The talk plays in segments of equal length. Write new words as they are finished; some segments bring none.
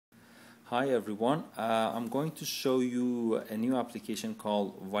Hi everyone, I'm going to show you a new application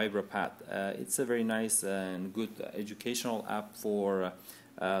called VibraPad. It's a very nice and good educational app for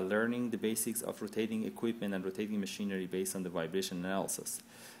learning the basics of rotating equipment and rotating machinery based on the vibration analysis.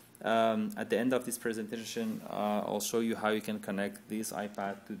 At the end of this presentation, I'll show you how you can connect this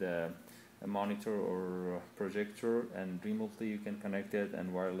iPad to the monitor or projector, and remotely you can connect it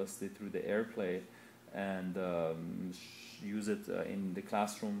and wirelessly through the AirPlay and use it in the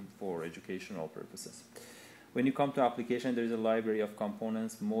classroom for educational purposes. When you come to application, there is a library of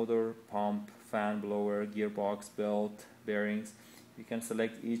components: motor, pump, fan, blower, gearbox, belt, bearings. You can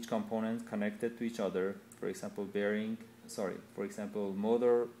select each component connected to each other. For example,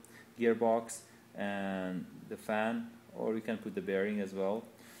 motor, gearbox, and the fan, or you can put the bearing as well.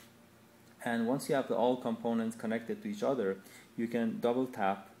 And once you have all components connected to each other, you can double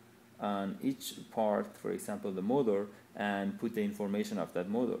tap on each part, for example the motor, and put the information of that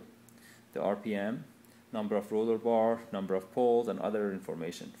motor, the RPM, number of rotor bar, number of poles, and other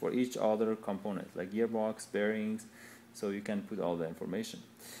information for each other component like gearbox, bearings. So you can put all the information.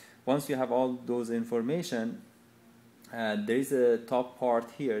 Once you have all those information, there is a top part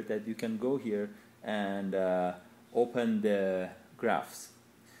here that you can go here and open the graphs.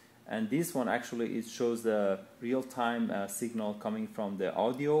 And this one actually, it shows the real-time signal coming from the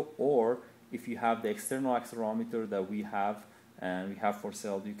audio, or if you have the external accelerometer that we have for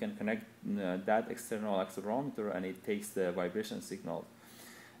sale, you can connect that external accelerometer and it takes the vibration signal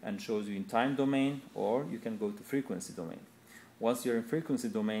and shows you in time domain, or you can go to frequency domain. Once you're in frequency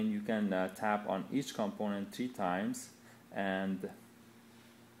domain, you can tap on each component 3 times, and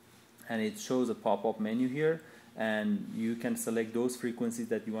it shows a pop-up menu here, and you can select those frequencies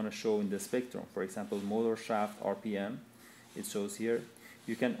that you want to show in the spectrum. For example, motor shaft RPM, it shows here.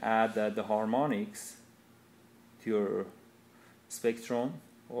 You can add the harmonics to your spectrum,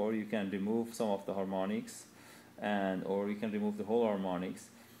 or you can remove some of the harmonics, or you can remove the whole harmonics.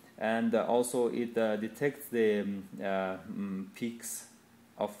 And also it detects the peaks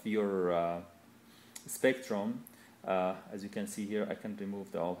of your spectrum. As you can see here, I can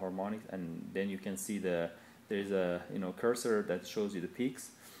remove the all harmonics, and then you can see there's a cursor that shows you the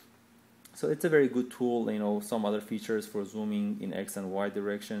peaks. So it's a very good tool. Some other features for zooming in X and Y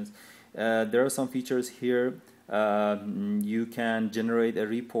directions. There are some features here. You can generate a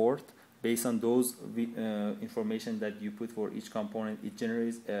report based on those information that you put for each component. It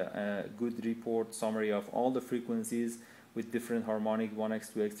generates a good report summary of all the frequencies with different harmonic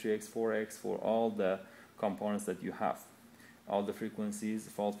 1x, 2x, 3x, 4x for all the components that you have. All the frequencies,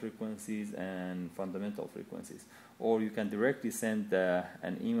 fault frequencies, and fundamental frequencies. Or you can directly send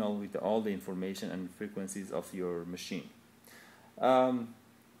an email with all the information and frequencies of your machine.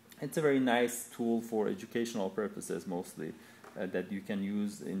 It's a very nice tool for educational purposes mostly, that you can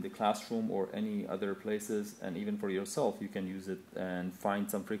use in the classroom or any other places, and even for yourself you can use it and find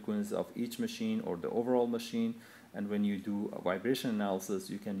some frequencies of each machine or the overall machine. And when you do a vibration analysis,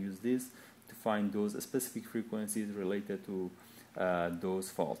 you can use this to find those specific frequencies related to those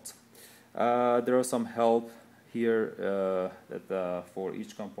faults. There are some help here for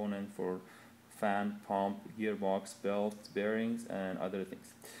each component, for fan, pump, gearbox, belt, bearings, and other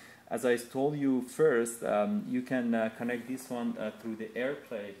things. As I told you first, you can connect this one through the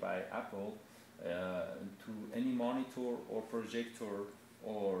AirPlay by Apple to any monitor or projector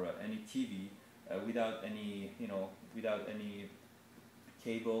or any TV without any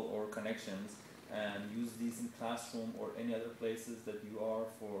cable or connections, and use these in classroom or any other places that you are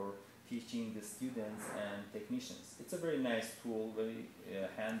for teaching the students and technicians. It's a very nice tool, very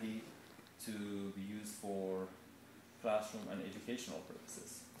handy to be used for classroom and educational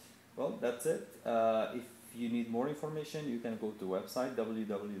purposes. Well, that's it. If you need more information, you can go to website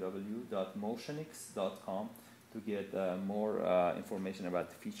www.motionics.com to get more information about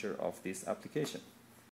the feature of this application.